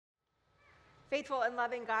Faithful and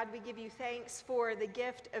loving God, we give you thanks for the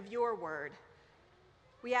gift of your word.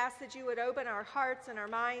 We ask that you would open our hearts and our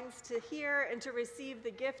minds to hear and to receive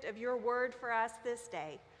the gift of your word for us this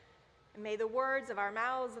day. And may the words of our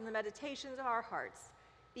mouths and the meditations of our hearts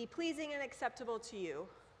be pleasing and acceptable to you,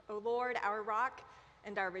 O Lord, our rock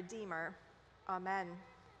and our Redeemer. Amen.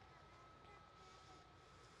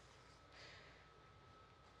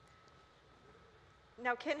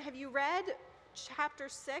 Now, Ken, have you read chapter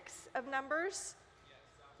 6 of Numbers?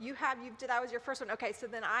 Yes. That was your first one. Okay, so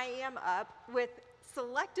then I am up with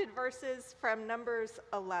selected verses from Numbers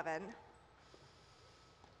 11.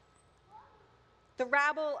 The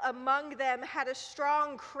rabble among them had a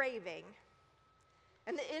strong craving,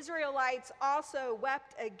 and the Israelites also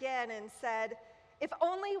wept again and said, "If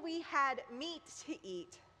only we had meat to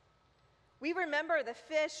eat. We remember the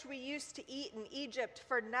fish we used to eat in Egypt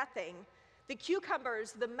for nothing, the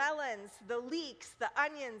cucumbers, the melons, the leeks, the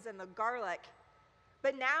onions, and the garlic.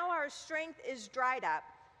 But now our strength is dried up,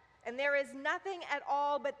 and there is nothing at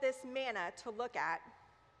all but this manna to look at."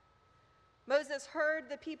 Moses heard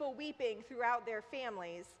the people weeping throughout their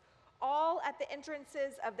families, all at the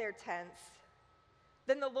entrances of their tents.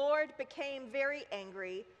 Then the Lord became very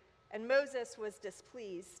angry, and Moses was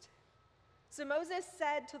displeased. So Moses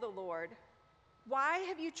said to the Lord, "Why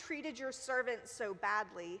have you treated your servant so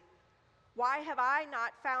badly? Why have I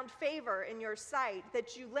not found favor in your sight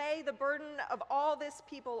that you lay the burden of all this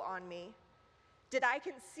people on me? Did I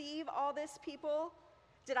conceive all this people?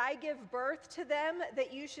 Did I give birth to them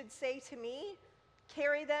that you should say to me,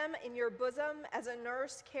 'Carry them in your bosom as a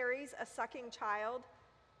nurse carries a sucking child,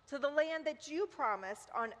 to the land that you promised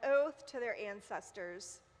on oath to their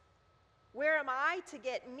ancestors? Where am I to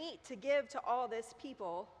get meat to give to all this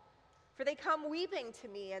people? For they come weeping to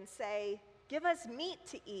me and say, 'Give us meat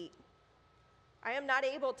to eat.' I am not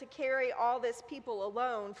able to carry all this people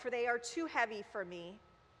alone, for they are too heavy for me.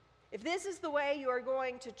 If this is the way you are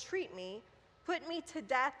going to treat me, put me to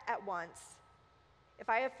death at once. If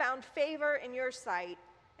I have found favor in your sight,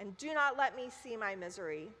 and do not let me see my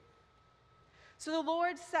misery." So the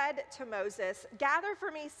Lord said to Moses, "Gather for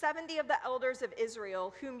me 70 of the elders of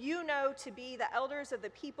Israel, whom you know to be the elders of the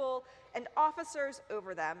people and officers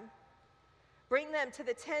over them. Bring them to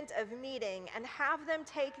the tent of meeting and have them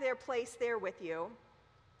take their place there with you."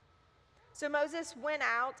 So Moses went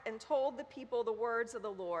out and told the people the words of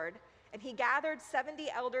the Lord, and he gathered 70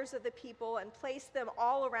 elders of the people and placed them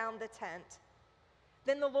all around the tent.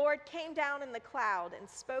 Then the Lord came down in the cloud and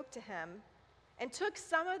spoke to him, and took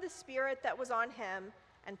some of the Spirit that was on him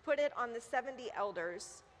and put it on the 70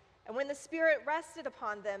 elders. And when the Spirit rested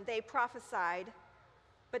upon them, they prophesied,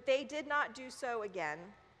 but they did not do so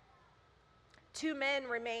again. 2 men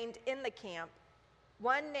remained in the camp,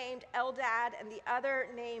 one named Eldad and the other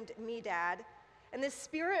named Medad, and the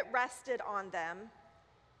Spirit rested on them.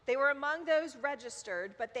 They were among those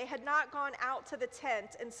registered, but they had not gone out to the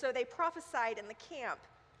tent, and so they prophesied in the camp.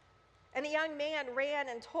 And a young man ran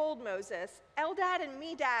and told Moses, "Eldad and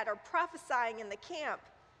Medad are prophesying in the camp."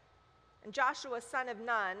 And Joshua, son of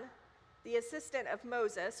Nun, the assistant of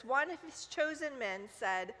Moses, one of his chosen men,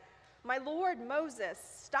 said, "My lord Moses,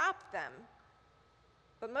 stop them."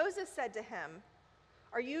 But Moses said to him,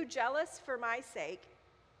 "Are you jealous for my sake?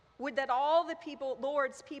 Would that all the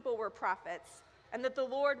Lord's people were prophets, and that the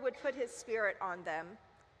Lord would put his Spirit on them."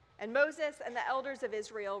 And Moses and the elders of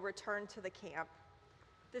Israel returned to the camp.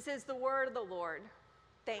 This is the word of the Lord.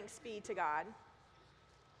 Thanks be to God.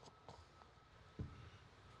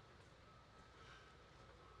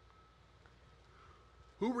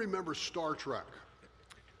 Who remembers Star Trek?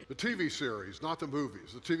 The TV series, not the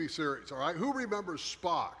movies, the TV series, all right? Who remembers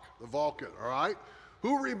Spock, the Vulcan, all right?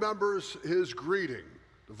 Who remembers his greeting,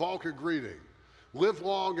 the Vulcan greeting? Live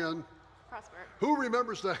long and Prosper. Who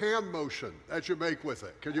remembers the hand motion that you make with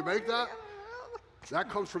it? Can you make that? That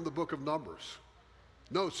comes from the book of Numbers.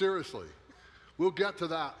 No, seriously. We'll get to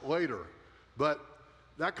that later, but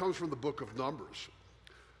that comes from the book of Numbers.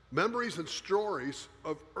 Memories and stories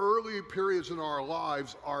of early periods in our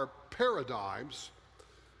lives are paradigms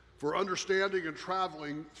for understanding and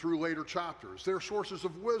traveling through later chapters. They're sources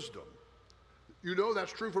of wisdom. You know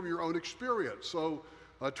that's true from your own experience. So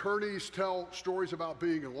attorneys tell stories about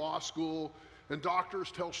being in law school, and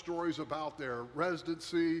doctors tell stories about their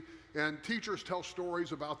residency, and teachers tell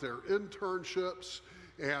stories about their internships,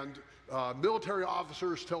 and military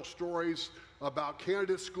officers tell stories about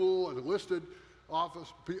candidate school, and enlisted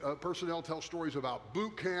office personnel tell stories about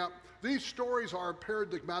boot camp. These stories are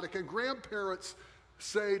paradigmatic, and grandparents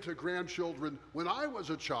say to grandchildren, "When I was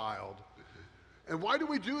a child." And why do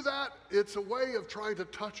we do that? It's a way of trying to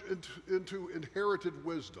touch into inherited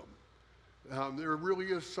wisdom. There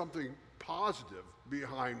really is something positive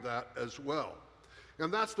behind that as well.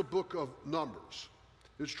 And that's the book of Numbers.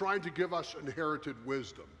 It's trying to give us inherited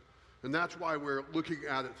wisdom. And that's why we're looking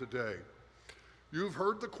at it today. You've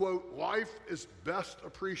heard the quote, life is best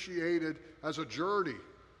appreciated as a journey,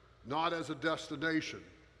 not as a destination.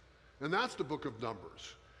 And that's the book of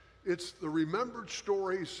Numbers. It's the remembered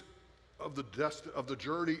stories of the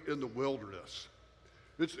journey in the wilderness.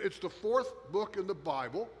 It's the fourth book in the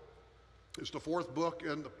Bible. It's the fourth book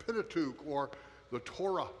in the Pentateuch, or the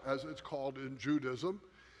Torah, as it's called in Judaism.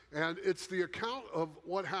 And it's the account of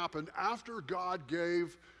what happened after God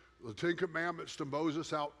gave the Ten Commandments to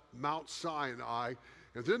Moses out Mount Sinai.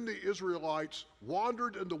 And then the Israelites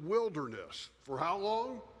wandered in the wilderness. For how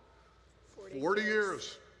long? 40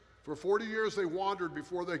 years. For 40 years they wandered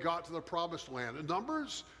before they got to the promised land. And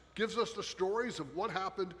Numbers gives us the stories of what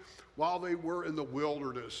happened while they were in the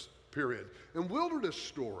wilderness period. And wilderness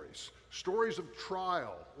stories of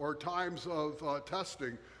trial or times of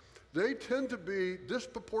testing, they tend to be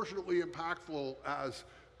disproportionately impactful as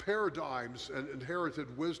paradigms and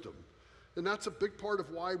inherited wisdom. And that's a big part of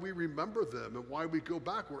why we remember them and why we go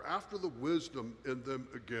back. We're after the wisdom in them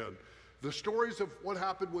again. The stories of what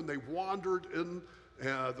happened when they wandered in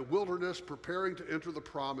the wilderness preparing to enter the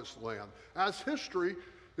promised land. As history,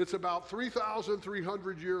 it's about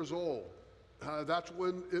 3,300 years old. That's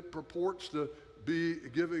when it purports to be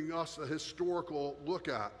giving us a historical look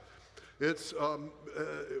at. It's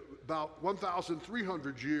about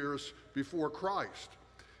 1,300 years before Christ.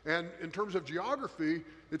 And in terms of geography,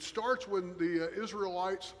 it starts when the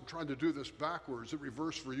Israelites, I'm trying to do this backwards, in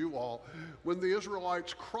reverse for you all, when the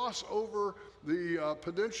Israelites cross over the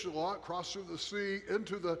peninsula, cross through the sea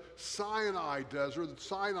into the Sinai desert, the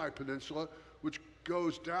Sinai Peninsula, which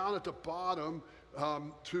goes down at the bottom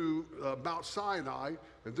to Mount Sinai,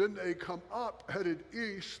 and then they come up, headed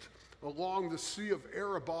east along the Sea of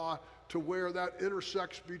Arabah to where that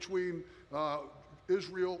intersects between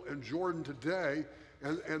Israel and Jordan today.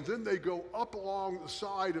 And then they go up along the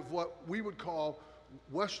side of what we would call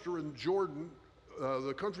western Jordan,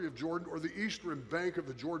 the country of Jordan, or the eastern bank of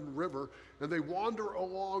the Jordan River, and they wander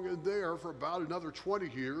along in there for about another 20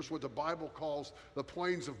 years, what the Bible calls the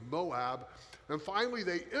plains of Moab. And finally,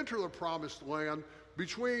 they enter the promised land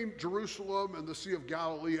between Jerusalem and the Sea of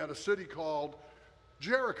Galilee at a city called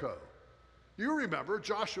Jericho. You remember,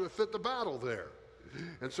 Joshua fit the battle there.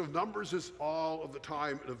 And so Numbers is all of the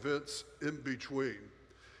time and events in between.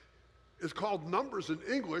 It's called Numbers in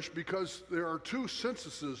English because there are two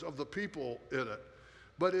censuses of the people in it.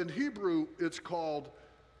 But in Hebrew, it's called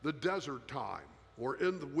the desert time, or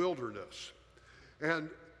in the wilderness. And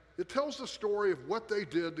it tells the story of what they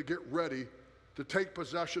did to get ready to take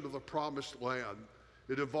possession of the promised land.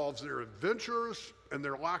 It involves their adventures and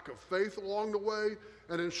their lack of faith along the way,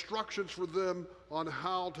 and instructions for them on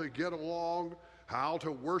how to get along, how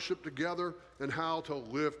to worship together, and how to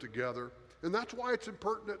live together. And that's why it's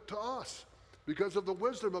pertinent to us, because of the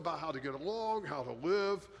wisdom about how to get along, how to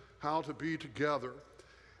live, how to be together.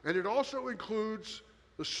 And it also includes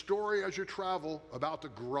the story as you travel about the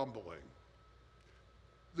grumbling.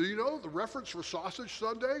 Do you know the reference for Sausage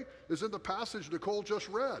Sunday is in the passage Nicole just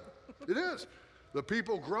read? It is. The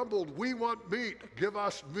people grumbled, "We want meat, give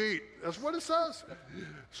us meat." That's what it says.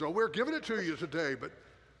 So we're giving it to you today, but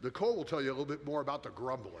Nicole will tell you a little bit more about the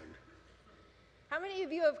grumbling. How many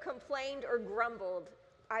of you have complained or grumbled,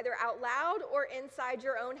 either out loud or inside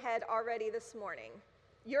your own head already this morning?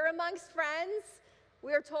 You're amongst friends.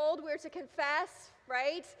 We are told we're to confess,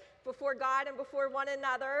 right, before God and before one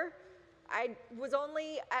another. I was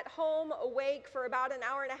only at home awake for about an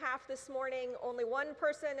hour and a half this morning. Only one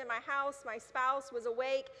person in my house, my spouse, was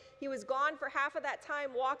awake. He was gone for half of that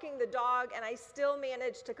time walking the dog, and I still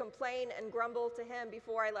managed to complain and grumble to him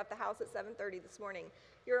before I left the house at 7:30 this morning.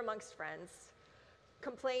 You're amongst friends.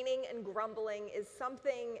 Complaining and grumbling is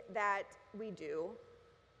something that we do,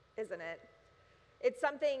 isn't it? It's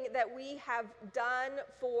something that we have done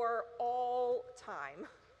for all time.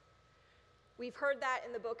 We've heard that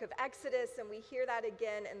in the book of Exodus, and we hear that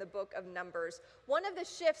again in the book of Numbers. One of the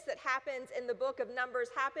shifts that happens in the book of Numbers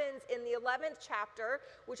happens in the 11th chapter,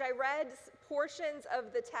 which I read portions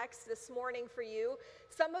of the text this morning for you.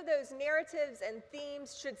 Some of those narratives and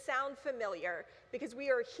themes should sound familiar because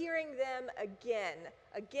we are hearing them again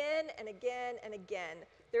and again and again.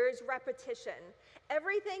 There is repetition.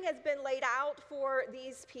 Everything has been laid out for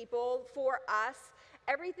these people, for us.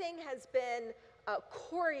 Everything has been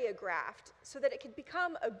choreographed so that it could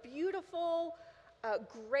become a beautiful,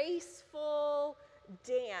 graceful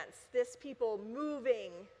dance, this people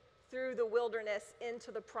moving through the wilderness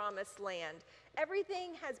into the promised land.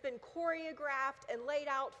 Everything has been choreographed and laid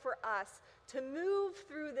out for us to move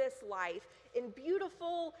through this life in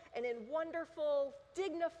beautiful and in wonderful,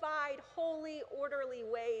 dignified, holy, orderly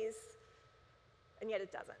ways, and yet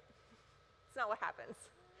it doesn't. It's not what happens.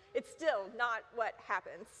 It's still not what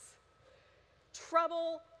happens.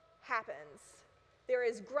 Trouble happens. There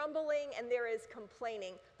is grumbling and there is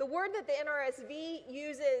complaining. The word that the NRSV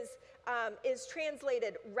uses is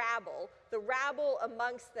translated rabble, the rabble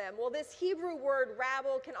amongst them. Well, this Hebrew word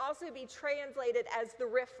rabble can also be translated as the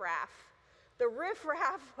riffraff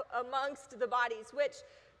amongst the bodies, which,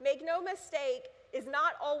 make no mistake, is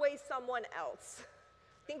not always someone else.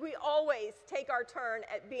 I think we always take our turn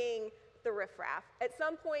at being the riffraff. At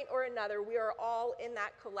some point or another, we are all in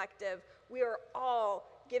that collective. We are all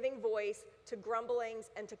giving voice to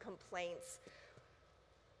grumblings and to complaints.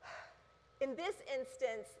 In this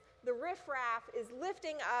instance, the riffraff is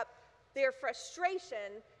lifting up their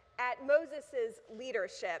frustration at Moses'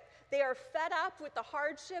 leadership. They are fed up with the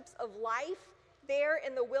hardships of life there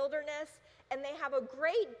in the wilderness, and they have a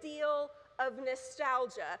great deal of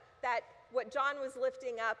nostalgia, that what John was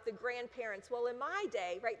lifting up, the grandparents. Well, in my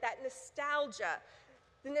day, right, that nostalgia.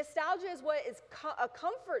 The nostalgia is what is a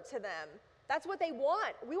comfort to them. That's what they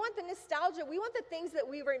want. We want the nostalgia. We want the things that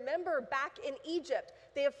we remember back in Egypt.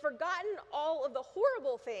 They have forgotten all of the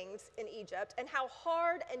horrible things in Egypt and how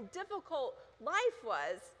hard and difficult life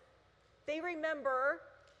was. They remember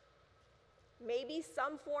maybe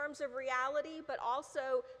some forms of reality, but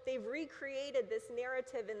also they've recreated this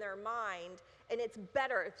narrative in their mind, and it's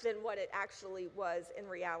better than what it actually was in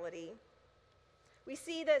reality. We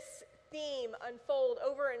see this theme unfold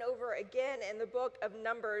over and over again in the book of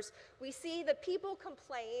Numbers. We see the people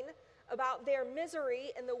complain about their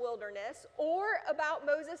misery in the wilderness, or about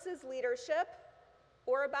Moses' leadership,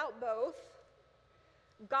 or about both.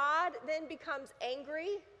 God then becomes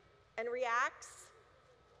angry and reacts.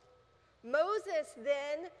 Moses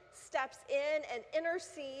then steps in and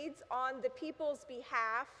intercedes on the people's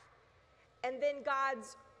behalf, and then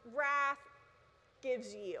God's wrath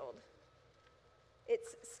gives yield.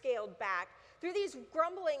 It's scaled back. Through these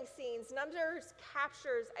grumbling scenes, Numbers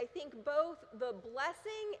captures, I think, both the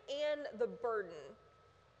blessing and the burden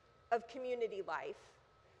of community life.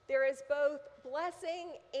 There is both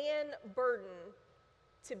blessing and burden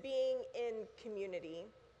to being in community.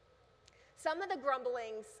 Some of the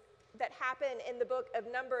grumblings that happen in the book of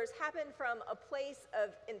Numbers happen from a place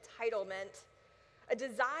of entitlement, a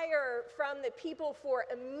desire from the people for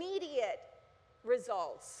immediate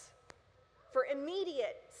results, for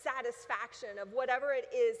immediate satisfaction of whatever it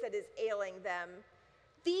is that is ailing them.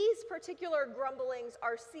 These particular grumblings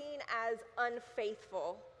are seen as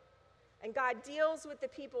unfaithful, and God deals with the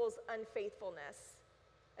people's unfaithfulness.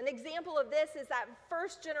 An example of this is that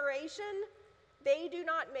first generation, they do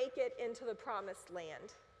not make it into the promised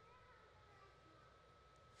land.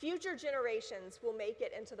 Future generations will make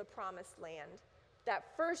it into the promised land. That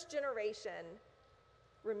first generation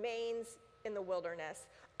remains in the wilderness.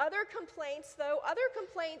 Other complaints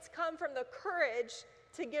come from the courage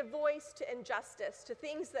to give voice to injustice, to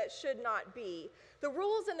things that should not be. The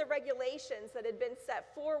rules and the regulations that had been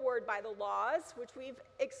set forward by the laws, which we've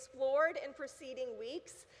explored in preceding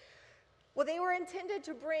weeks, well, they were intended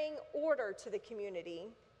to bring order to the community.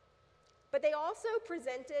 But they also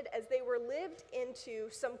presented, as they were lived into,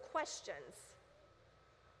 some questions.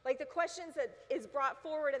 Like the questions that is brought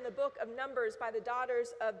forward in the book of Numbers by the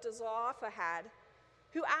daughters of Zelophehad,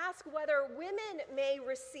 who ask whether women may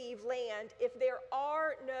receive land if there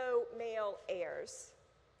are no male heirs.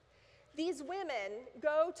 These women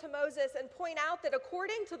go to Moses and point out that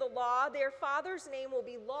according to the law, their father's name will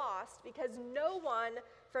be lost because no one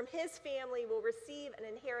from his family will receive an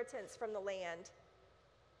inheritance from the land.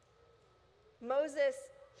 Moses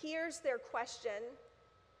hears their question.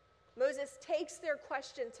 Moses takes their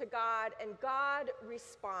question to God, and God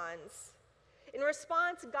responds. In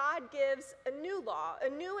response, God gives a new law, a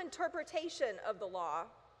new interpretation of the law.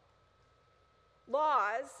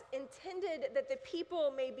 Laws intended that the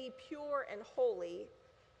people may be pure and holy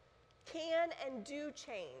can and do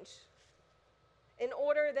change in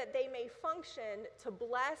order that they may function to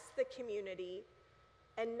bless the community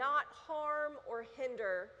and not harm or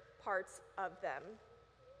hinder parts of them.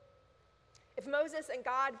 If Moses and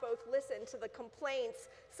God both listen to the complaints,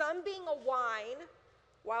 some being a whine,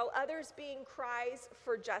 while others being cries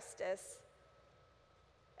for justice,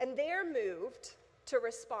 and they're moved to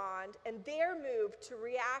respond, and they're moved to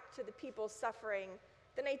react to the people's suffering,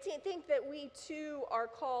 then I think that we too are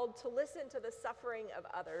called to listen to the suffering of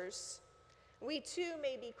others. We too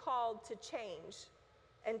may be called to change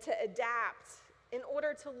and to adapt in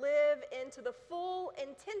order to live into the full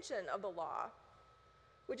intention of the law,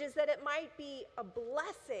 which is that it might be a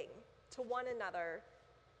blessing to one another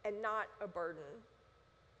and not a burden.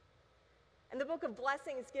 And the book of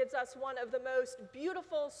blessings gives us one of the most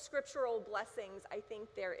beautiful scriptural blessings I think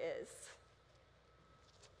there is.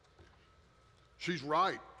 She's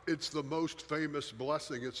right. It's the most famous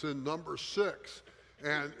blessing. It's in number 6.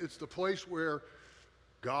 And it's the place where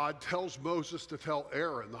God tells Moses to tell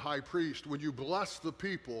Aaron, the high priest, when you bless the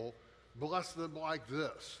people, bless them like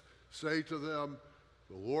this. Say to them,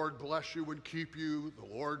 the Lord bless you and keep you.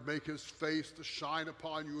 The Lord make his face to shine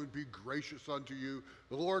upon you and be gracious unto you.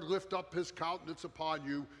 The Lord lift up his countenance upon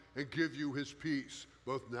you and give you his peace,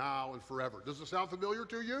 both now and forever. Does it sound familiar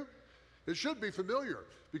to you? It should be familiar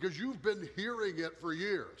because you've been hearing it for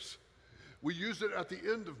years. We use it at the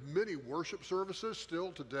end of many worship services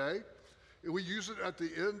still today. We use it at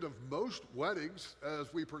the end of most weddings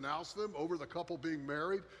as we pronounce them over the couple being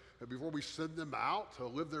married. And before we send them out to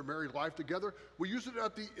live their married life together, we use it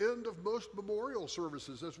at the end of most memorial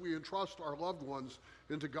services as we entrust our loved ones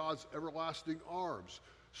into God's everlasting arms.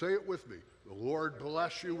 Say it with me. The Lord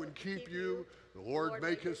bless you and keep you. The Lord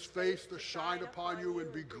make his face to shine upon you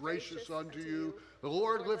and be gracious unto you. The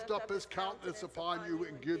Lord lift up his countenance upon you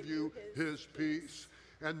and give you his peace.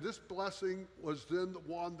 And this blessing was then the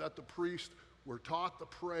one that the priests were taught to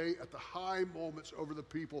pray at the high moments over the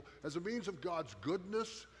people as a means of God's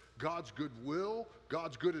goodness, God's goodwill,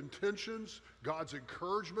 God's good intentions, God's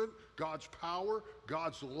encouragement, God's power,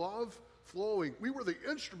 God's love flowing. We were the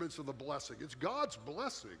instruments of the blessing. It's God's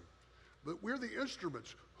blessing, but we're the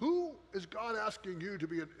instruments. Who is God asking you to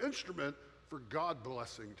be an instrument for God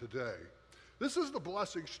blessing today? This is the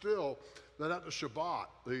blessing still that at the Shabbat,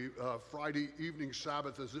 the Friday evening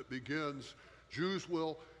Sabbath as it begins, Jews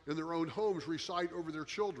will in their own homes recite over their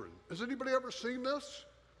children. Has anybody ever seen this?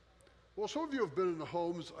 Well, some of you have been in the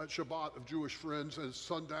homes at Shabbat of Jewish friends at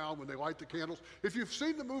sundown when they light the candles. If you've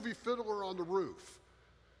seen the movie Fiddler on the Roof,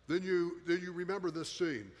 then you remember this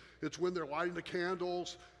scene. It's when they're lighting the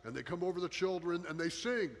candles and they come over the children and they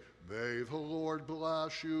sing, "May the Lord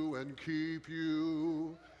bless you and keep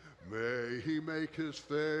you. May he make his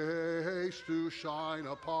face to shine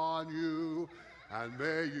upon you. And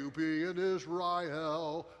may you be in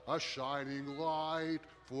Israel a shining light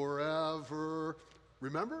forever."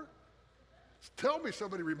 Remember? Tell me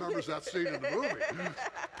somebody remembers that scene in the movie.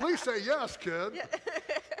 Please say yes, kid. Yeah.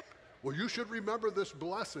 Well, you should remember this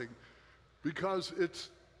blessing because it's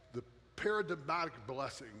the paradigmatic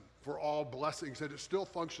blessing for all blessings, and it still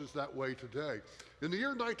functions that way today. In the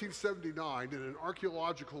year 1979, in an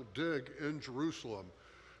archaeological dig in Jerusalem,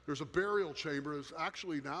 there's a burial chamber that's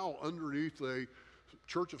actually now underneath the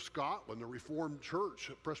Church of Scotland, a Reformed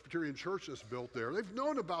church, a Presbyterian church that's built there. They've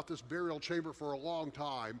known about this burial chamber for a long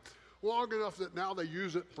time, long enough that now they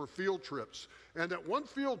use it for field trips. And at one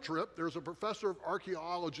field trip, there's a professor of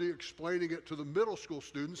archaeology explaining it to the middle school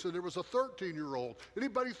students, and there was a 13-year-old.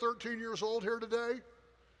 Anybody 13 years old here today?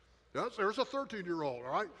 Yes, there's a 13-year-old,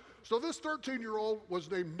 all right? So this 13-year-old was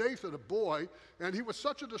named Nathan, a boy, and he was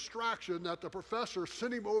such a distraction that the professor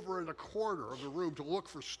sent him over in a corner of the room to look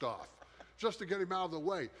for stuff, just to get him out of the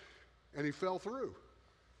way. And he fell through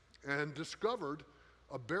and discovered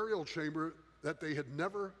a burial chamber that they had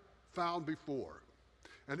never found before.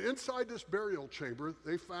 And inside this burial chamber,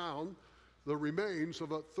 they found the remains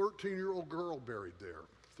of a 13-year-old girl buried there,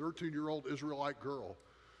 13-year-old Israelite girl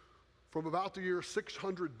from about the year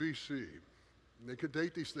 600 BC. And they could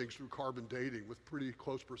date these things through carbon dating with pretty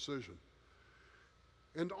close precision.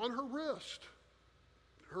 And on her wrist,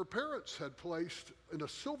 her parents had placed in a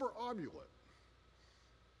silver amulet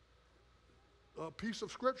a piece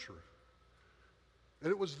of scripture. And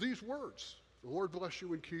it was these words: "The Lord bless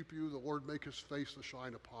you and keep you. The Lord make his face to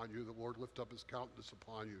shine upon you. The Lord lift up his countenance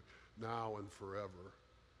upon you now and forever."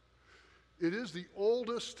 It is the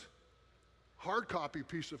oldest hard copy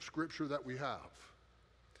piece of scripture that we have.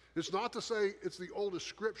 It's not to say it's the oldest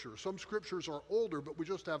scripture. Some scriptures are older, but we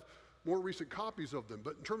just have more recent copies of them.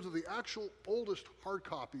 But in terms of the actual oldest hard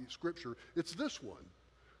copy scripture, it's this one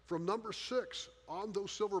from number 6 on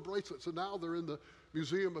those silver bracelets. And now they're in the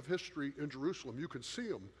Museum of History in Jerusalem. You can see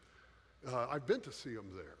them. I've been to see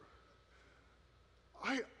them there.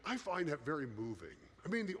 I find that very moving. I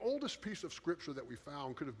mean, the oldest piece of scripture that we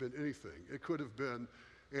found could have been anything. It could have been,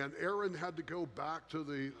 and Aaron had to go back to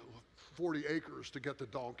the 40 acres to get the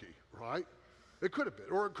donkey, right? It could have been.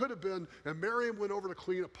 Or it could have been, and Miriam went over to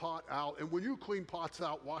clean a pot out, and when you clean pots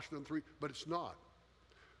out, wash them 3, but it's not.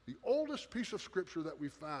 The oldest piece of scripture that we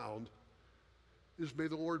found is, "May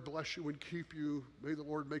the Lord bless you and keep you. May the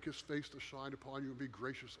Lord make his face to shine upon you and be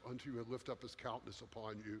gracious unto you and lift up his countenance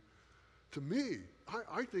upon you." To me,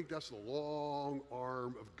 I think that's the long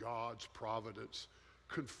arm of God's providence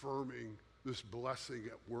confirming this blessing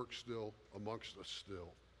at work still amongst us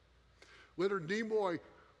still. Leonard Nimoy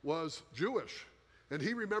was Jewish, and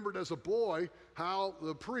he remembered as a boy how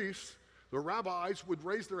the priests, the rabbis, would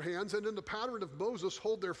raise their hands and in the pattern of Moses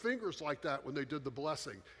hold their fingers like that when they did the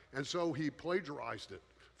blessing. And so he plagiarized it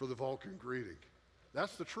for the Vulcan greeting.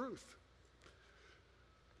 That's the truth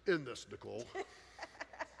in this, Nicole.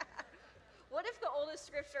 What if the oldest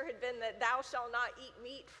scripture had been that thou shalt not eat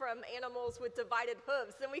meat from animals with divided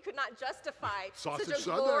hooves? Then we could not justify Sausage such a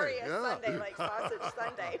Sunday, glorious yeah. Sunday like Sausage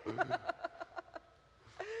Sunday.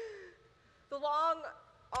 The long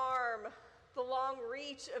arm, the long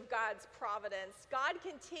reach of God's providence. God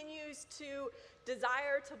continues to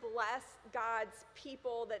desire to bless God's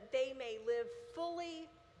people that they may live fully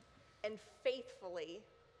and faithfully.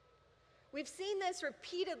 We've seen this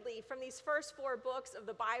repeatedly from these first 4 books of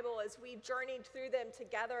the Bible as we've journeyed through them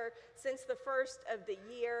together since the first of the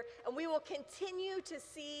year. And we will continue to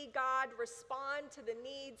see God respond to the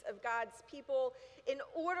needs of God's people in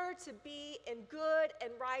order to be in good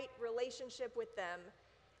and right relationship with them,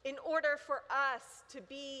 in order for us to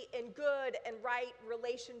be in good and right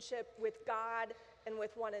relationship with God and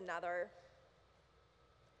with one another.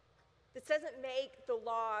 This doesn't make the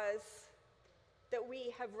laws that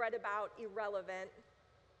we have read about irrelevant.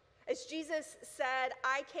 As Jesus said,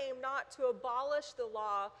 I came not to abolish the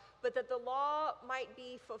law, but that the law might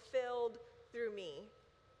be fulfilled through me.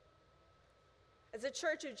 As a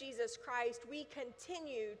church of Jesus Christ, we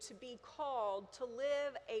continue to be called to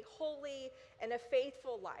live a holy and a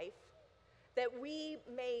faithful life, that we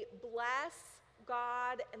may bless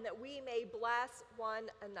God and that we may bless one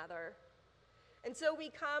another. And so we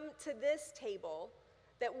come to this table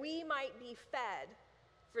that we might be fed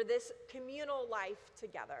for this communal life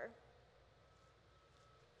together.